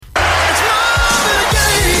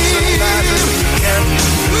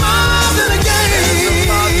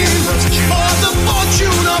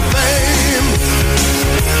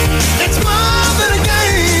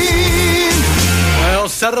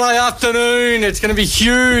Saturday afternoon. It's going to be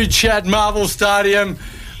huge at Marvel Stadium.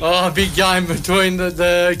 Oh, a big game between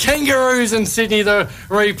the Kangaroos and Sydney, the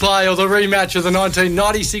replay or the rematch of the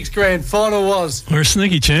 1996 Grand Final was. We're a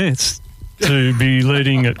sneaky chance to be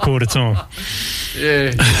leading at quarter time.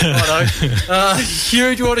 Yeah,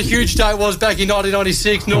 huge. What a huge day it was back in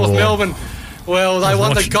 1996, North Melbourne. Well, they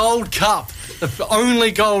won the Gold Cup, the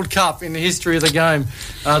only Gold Cup in the history of the game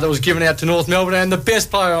that was given out to North Melbourne, and the best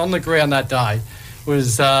player on the ground that day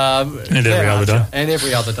was... and every other day. And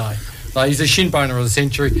every other day. He's a Shinboner of the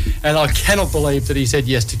century, and I cannot believe that he said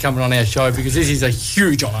yes to coming on our show, because this is a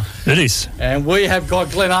huge honour. It is. And we have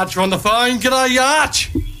got Glenn Archer on the phone. G'day,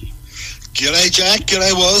 Arch. G'day, Jack.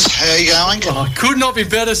 G'day, Waz. How are you going? Oh, could not be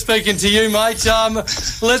better speaking to you, mate.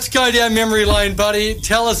 Let's go down memory lane, buddy.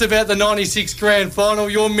 Tell us about the 96 Grand Final,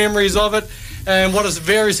 your memories of it, and what a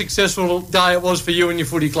very successful day it was for you and your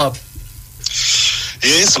footy club.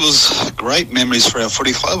 Yes, it was great memories for our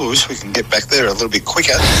footy club. I wish we can get back there a little bit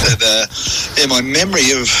quicker. But, my memory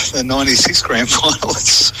of the 96 Grand Final,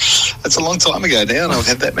 it's a long time ago now, and I've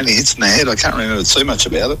had that many hits in the head. I can't remember too much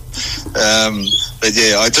about it. But,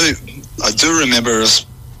 yeah, I do remember us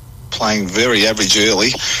playing very average early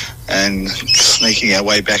and sneaking our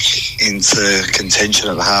way back into contention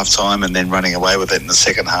at half-time and then running away with it in the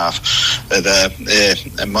second half. But,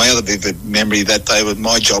 and my other vivid memory that day,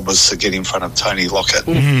 my job was to get in front of Tony Lockett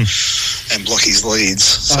and block his leads.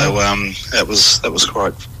 So that was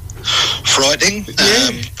quite frightening,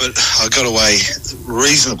 but I got away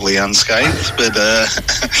reasonably unscathed. But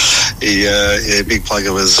Big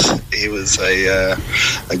Plugger was a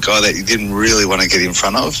guy that you didn't really want to get in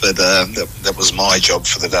front of, but that was my job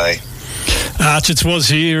for the day. Arch, it was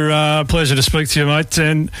here. Pleasure to speak to you, mate.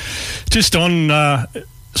 And just on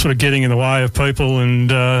sort of getting in the way of people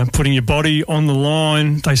and putting your body on the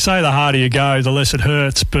line, they say the harder you go, the less it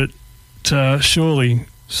hurts, but surely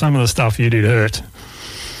some of the stuff you did hurt.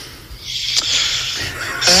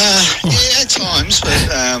 Yeah, at times, but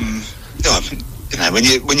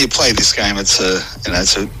when you play this game, it's a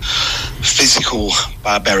physical,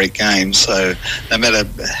 barbaric game. So no matter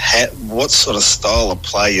what sort of style of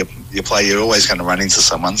play you play, you're always going to run into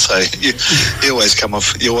someone. So you always come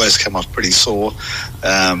off pretty sore.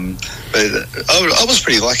 But I was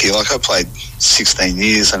pretty lucky. Like, I played 16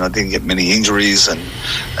 years and I didn't get many injuries,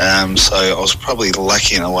 and so I was probably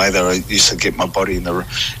lucky in a way that I used to get my body in the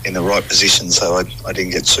right position, so I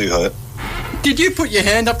didn't get too hurt. Did you put your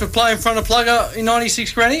hand up to play in front of Plugger in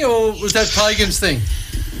 96, Granny, or was that Pagan's thing?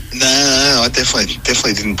 No, I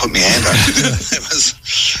definitely didn't put my hand up.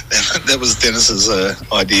 that was Dennis's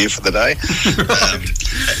idea for the day.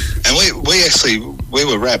 And we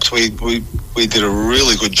were wrapped. We did a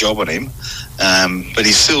really good job on him, but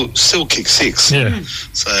he still kicked six. Yeah.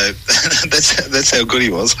 So that's how good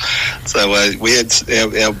he was. So we had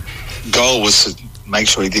our goal was to make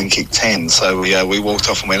sure he didn't kick 10. So we walked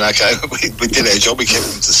off and went, okay, we did our job. We kept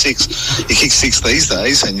him to 6. You kick 6 these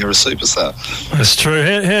days and you're a superstar. That's true.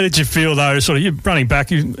 How did you feel, though? Sort of, you're running back,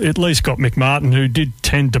 you at least got Mick Martin, who did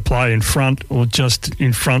tend to play in front or just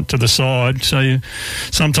in front to the side. So you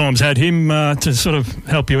sometimes had him to sort of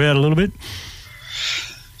help you out a little bit?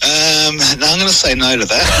 No, I'm going to say no to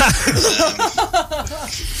that.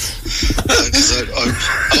 Because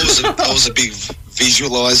I was a big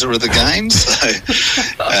visualiser of the game. So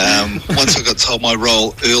once I got told my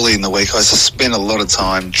role early in the week, I spent a lot of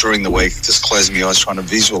time during the week just closing my eyes trying to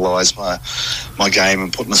visualise my game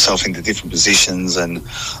and put myself into different positions. And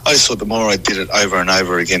I just thought the more I did it over and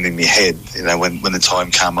over again in my head, when the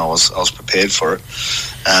time came, I was prepared for it.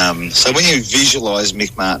 So when you visualise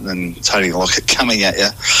Mick Martin and Tony Lockett coming at you,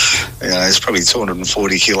 there's probably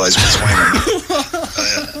 240 kilos between them.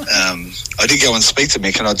 I did go and speak to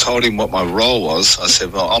Mick, and I told him what my role was. I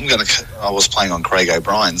said, well, I was playing on Craig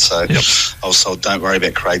O'Brien, so yep. I was told, don't worry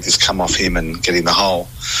about Craig, just come off him and get in the hole.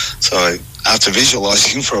 So after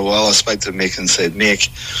visualising for a while, I spoke to Mick and said, Mick,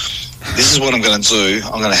 this is what I'm going to do.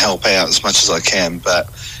 I'm going to help out as much as I can, but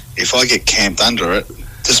if I get camped under it,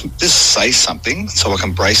 just say something so I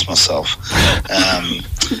can brace myself.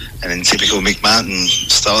 And in typical Mick Martin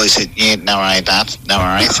style, he said, yeah, no worry, Dad, no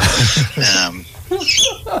worries.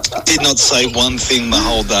 Did not say one thing the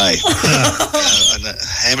whole day. And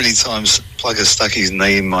how many times Plugger stuck his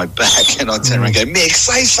knee in my back and I'd turn around and go, Mick,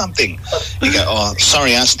 say something. He'd go, oh,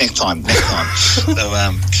 sorry, Ash, next time. So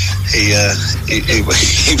he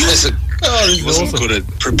wasn't good at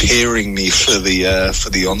preparing me for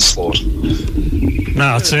the onslaught.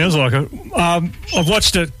 No, it sounds like it. I've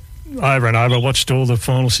watched it over and over. I watched all the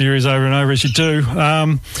final series over and over, as you do.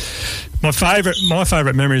 My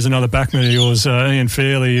favourite memory is another backman of yours, Ian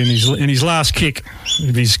Fairley, in his last kick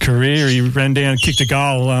of his career. He ran down and kicked a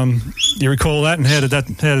goal. You recall that, and how did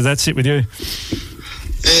that sit with you?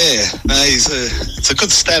 Yeah, no, it's a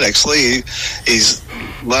good stat actually. His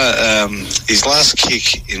last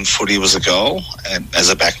kick in footy was a goal as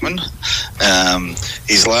a backman.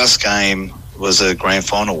 His last game was a grand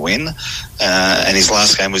final win, and his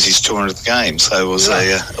last game was his 200th game. So it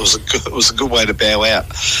was a good way to bow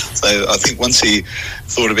out. So I think once he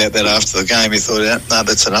thought about that after the game, he thought, no,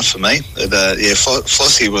 that's enough for me. But,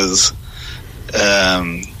 Flossie was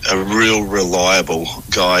a real reliable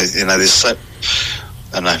guy. You know, there's so.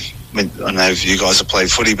 I know if you guys have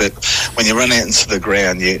played footy, but when you run out into the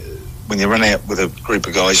ground, when you run out with a group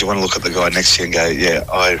of guys, you want to look at the guy next to you and go, yeah,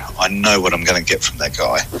 I know what I'm going to get from that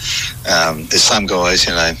guy. There's some guys,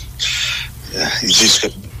 you just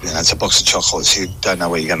got, it's a box of chocolates. You don't know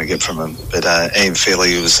what you're going to get from them. But Ian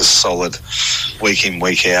Fairley was a solid week in,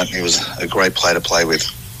 week out, and he was a great player to play with.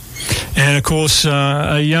 And, of course,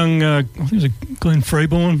 a young, I think it was Glenn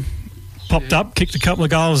Freeborn, popped up, kicked a couple of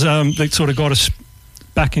goals that sort of got us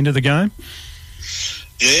back into the game.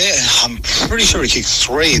 Yeah, I'm pretty sure he kicked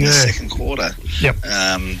 3 in the second quarter. Yep.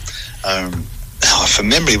 From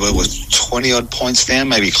memory, we were 20-odd points down,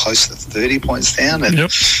 maybe close to 30 points down. And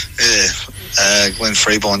yep. Glenn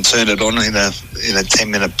Freeborn turned it on in a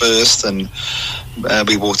 10-minute burst, and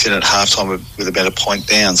we walked in at halftime with about a point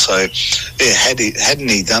down. So, yeah, hadn't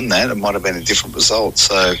he done that, it might have been a different result.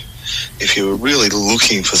 So, if you were really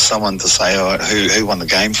looking for someone to say, who won the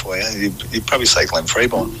game for you, you'd probably say Glenn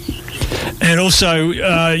Freeborn. And also,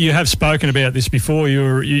 you have spoken about this before.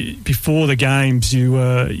 Before the games,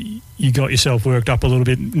 you got yourself worked up a little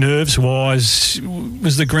bit, nerves-wise.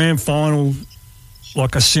 Was the grand final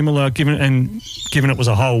like a similar? Given it was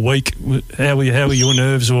a whole week, how were your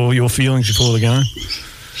nerves or your feelings before the game?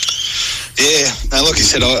 Yeah, no, like you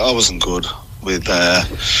said, I wasn't good with trying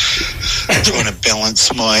to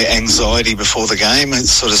balance my anxiety before the game. It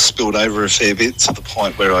sort of spilled over a fair bit to the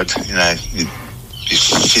point where I'd be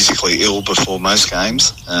physically ill before most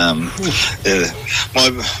games. My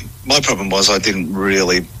problem was I didn't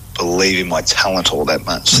really believe in my talent all that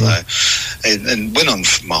much. So, and went on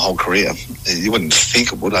for my whole career. You wouldn't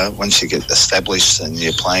think it would once you get established and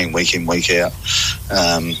you're playing week in, week out.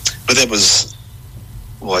 But that was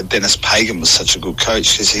why Dennis Pagan was such a good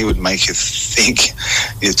coach, because he would make you think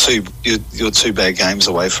you're 2 bad games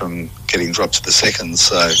away from getting dropped to the second.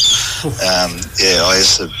 So, I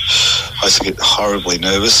used to get horribly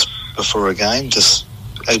nervous before a game, just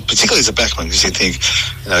particularly as a backman, because you think,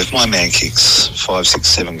 if my man kicks 5, 6,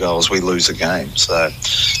 7 goals, we lose a game. So,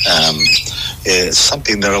 it's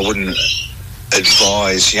something that I wouldn't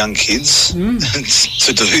advise young kids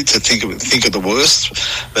to do, to think of the worst,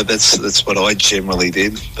 but that's what I generally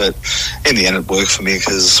did. But in the end, it worked for me,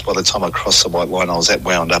 because by the time I crossed the white line, I was that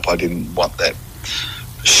wound up. I didn't want that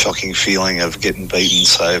shocking feeling of getting beaten,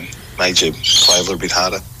 so made you play a little bit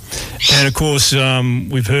harder. And of course,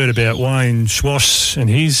 we've heard about Wayne Schwass and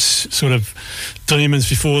his sort of demons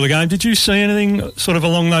before the game. Did you see anything sort of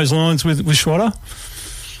along those lines with Schwatter?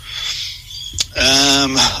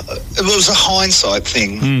 It was a hindsight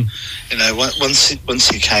thing. Once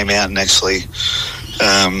he came out and actually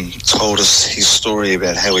told us his story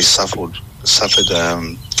about how he suffered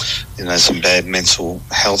some bad mental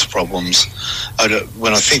health problems.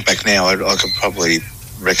 When I think back now, I could probably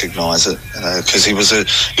recognise it, because he was a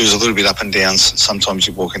little bit up and down. Sometimes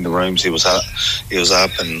you walk in the rooms, he was up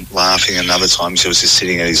and laughing, and other times he was just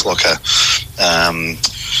sitting at his locker,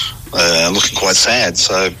 looking quite sad.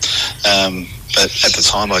 So. But at the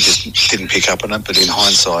time, I just didn't pick up on it. But in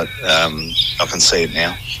hindsight, I can see it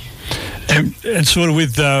now. And sort of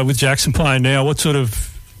with Jackson playing now, what sort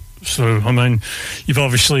of, I mean,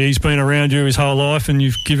 he's been around you his whole life, and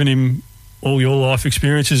you've given him all your life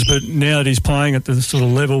experiences. But now that he's playing at the sort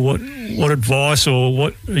of level, what advice or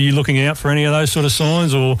what are you looking out for? Any of those sort of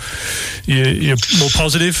signs, or you're more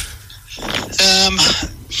positive?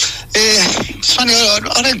 It's funny.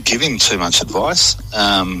 I don't give him too much advice.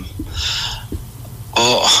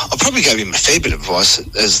 I probably gave him a fair bit of advice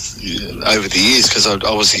over the years, because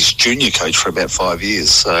I was his junior coach for about 5 years.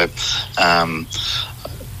 So,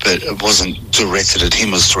 but it wasn't directed at him;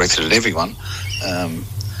 it was directed at everyone.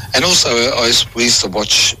 And also, we used to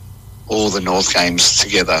watch all the North games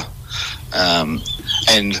together, and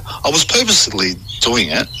I was purposely doing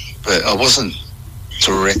it, but I wasn't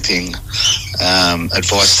directing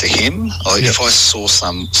advice to him. If I saw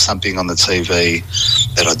something on the TV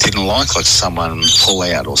that I didn't like someone pull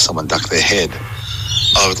out or someone duck their head,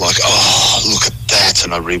 I would look at that,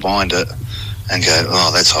 and I'd rewind it and go,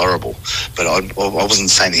 oh, that's horrible. but I wasn't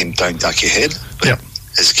saying to him, don't duck your head. But yep.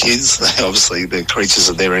 As kids, they're creatures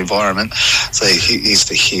of their environment, so he used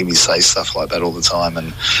to hear me say stuff like that all the time,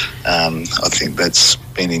 and I think that's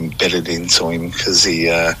been embedded into him because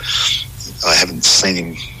I haven't seen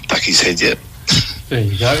him duck his head yet. There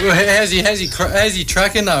you go. How's he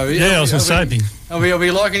tracking though? Yeah, I was going to say. Are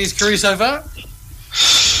we liking his career so far?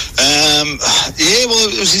 Yeah, well,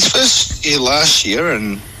 it was his first year last year,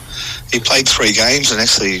 and he played 3 games and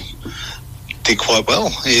actually did quite well.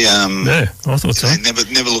 He, I thought so. He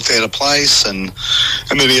never looked out of place, and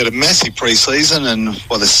I mean, he had a massive pre-season, and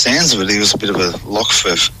by the sounds of it, he was a bit of a lock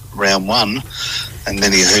for round 1, and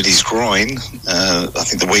then he hurt his groin, I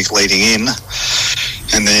think the week leading in,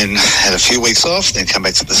 and then had a few weeks off, then come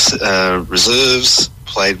back to the reserves,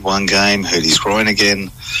 played 1 game, hurt his groin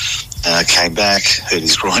again, came back, hurt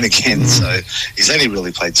his groin again. So he's only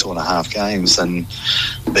really played 2.5 games, and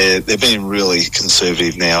they're being really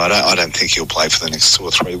conservative now. I don't think he'll play for the next 2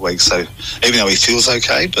 or 3 weeks. So even though he feels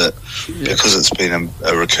okay, but because it's been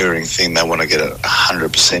a recurring thing, they want to get it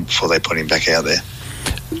 100% before they put him back out there.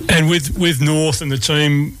 And with North and the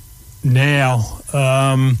team now,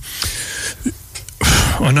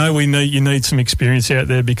 I know you need some experience out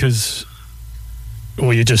there because,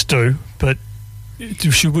 or you just do, but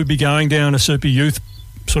should we be going down a super youth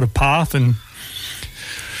sort of path? And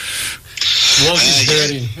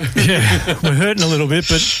hurting. Yeah, we're hurting a little bit,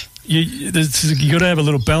 but you got to have a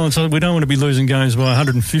little balance. We don't want to be losing games by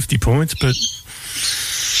 150 points, but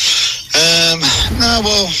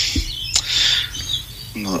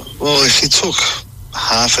if you took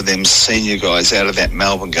half of them senior guys out of that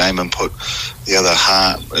Melbourne game and put the other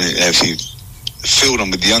half, if you filled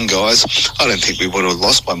them with young guys, I don't think we would have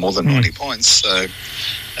lost by more than 90 points. So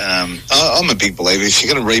I'm a big believer. If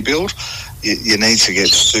you're going to rebuild, you need to get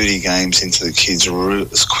 30 games into the kids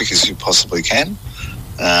as quick as you possibly can.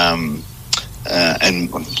 And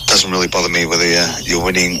it doesn't really bother me whether you're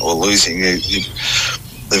winning or losing.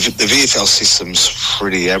 The VFL system's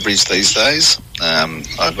pretty average these days.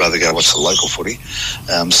 I'd rather go watch the local footy.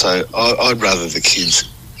 So I'd rather the kids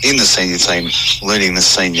in the senior team learning the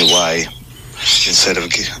senior way instead of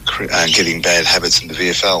getting bad habits in the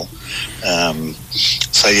VFL.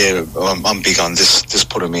 I'm big on just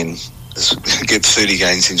put them in. Just get 30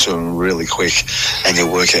 games into them really quick, and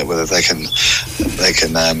you'll work out whether they can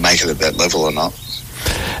make it at that level or not.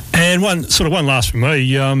 And one last for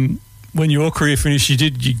me. When your career finished, you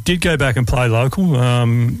did go back and play local.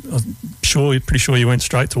 I'm pretty sure you went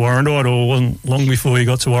straight to Warrandyte, or wasn't long before you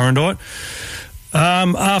got to Warrandyte.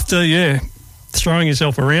 After throwing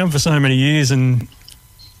yourself around for so many years, and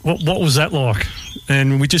what was that like?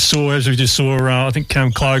 And we just saw, I think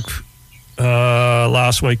Cam Cloak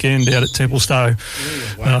last weekend out at Templestowe.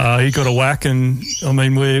 He got a whack, and I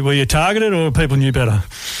mean, were you targeted or people knew better?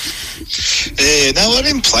 Yeah, no, I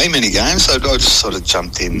didn't play many games. So I just sort of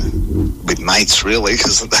jumped in with mates, really,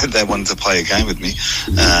 because they wanted to play a game with me.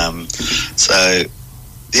 I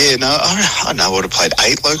know I would have played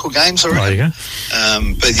 8 local games already. There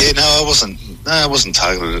you go. I wasn't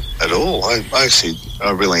targeted at all. I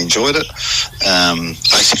really enjoyed it. I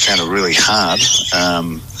actually found it really hard.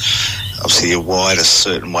 Obviously, you're wired a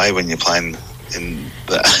certain way when you're playing in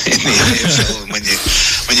the AFL, and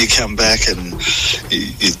when you come back and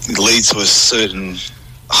it leads to a certain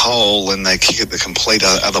hole and they kick it the complete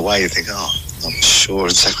other way, you think, I'm not sure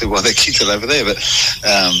exactly why they kicked it over there, but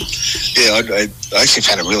I actually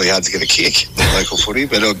found it really hard to get a kick in local footy,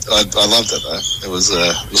 but I loved it though. It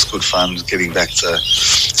was good fun getting back to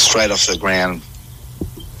straight off the ground,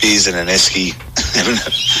 beers and an esky, having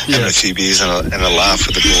a few beers and a laugh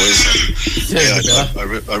with the boys.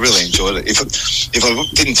 I really enjoyed it. If I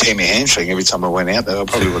didn't tear my hamstring every time I went out there, I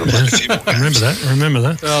probably would have played a few more games. Remember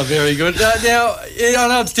that. Oh, very good. Now, I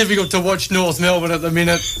know it's difficult to watch North Melbourne at the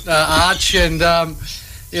minute, Arch, and as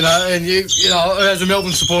a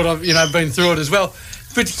Melbourne supporter, I've been through it as well.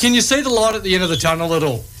 But can you see the light at the end of the tunnel at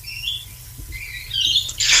all?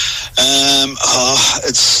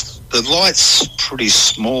 The light's pretty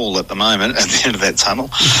small at the moment at the end of that tunnel.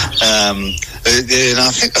 And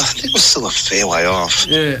I think we're still a fair way off.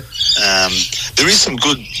 Yeah. There are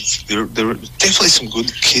definitely some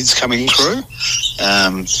good kids coming through,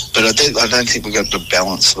 but I don't think we've got the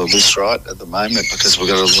balance of the list right at the moment, because we've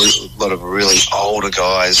got a lot of really older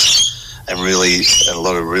guys and a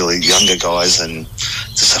lot of really younger guys, and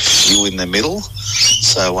just a few in the middle.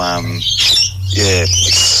 So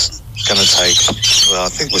it's going to take. Well, I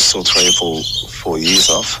think we're still 3 or 4 years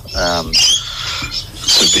off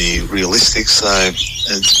to be realistic. So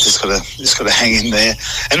just got to hang in there.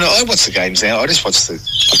 And I watch the games now. I just watch the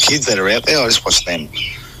kids that are out there. I just watch them.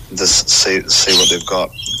 just see what they've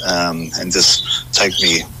got, and just take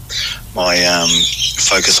my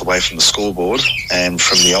focus away from the scoreboard and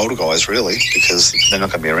from the older guys, really, because they're not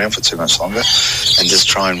going to be around for too much longer, and just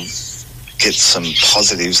try and get some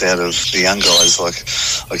positives out of the young guys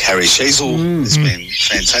like Harry Sheasel. It's been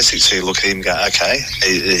fantastic to look at him and go, okay,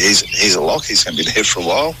 he's a lock, he's going to be there for a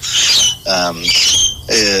while.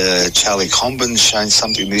 Charlie Combin's shown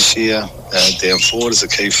something this year down forward as a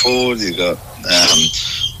key forward. You've got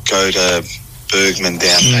Goda, Bergman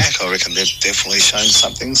down back. I reckon they've definitely shown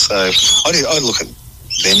something. So I look at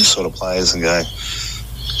them sort of players and go,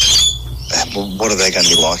 well, what are they going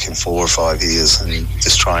to be like in 4 or 5 years, and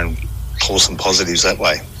just try and pull some positives that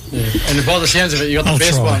way. Yeah. And by the sounds of it, you got the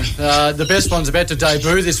best one. The best one's about to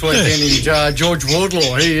debut this weekend in George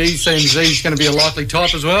Wardlaw. He seems he's going to be a likely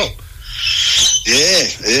type as well.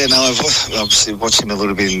 Yeah. No, I've obviously watched him a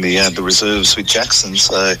little bit in the reserves with Jackson.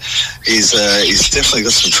 So he's definitely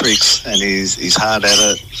got some tricks, and he's hard at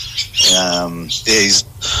it. He's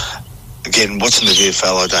again watching the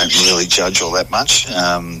VFL. I don't really judge all that much.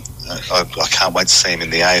 I can't wait to see him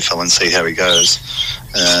in the AFL and see how he goes.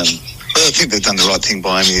 But I think they've done the right thing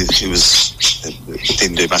by him. He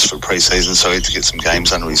didn't do much for pre-season, so he had to get some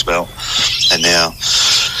games under his belt. And now,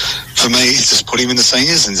 for me, just put him in the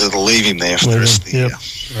seniors and just leave him there for the rest of the year.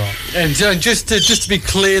 Right. And just to be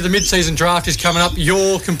clear, the mid-season draft is coming up.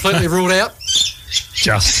 You're completely ruled out?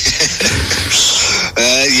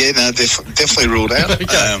 Definitely ruled out.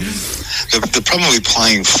 Okay. The problem with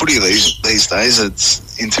playing footy these days, it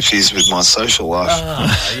interferes with my social life.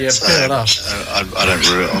 So fair enough.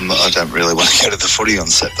 I don't really want to go to the footy on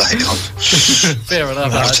Saturday. Fair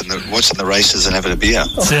enough. Watching the races and having a beer.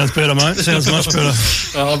 Sounds better, mate. Sounds much better.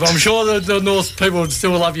 I'm sure the North people would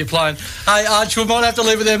still love you playing. Hey, Arch, we might have to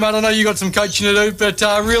leave it there, mate. I know you got some coaching to do, but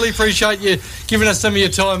I really appreciate you giving us some of your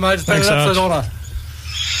time, mate. It's been an absolute honour.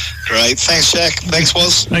 Great. Thanks, Jack. Thanks,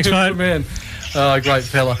 Waz. Thanks, mate. Man. Great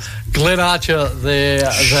fella. Glenn Archer there.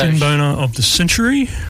 Shinboner of the century.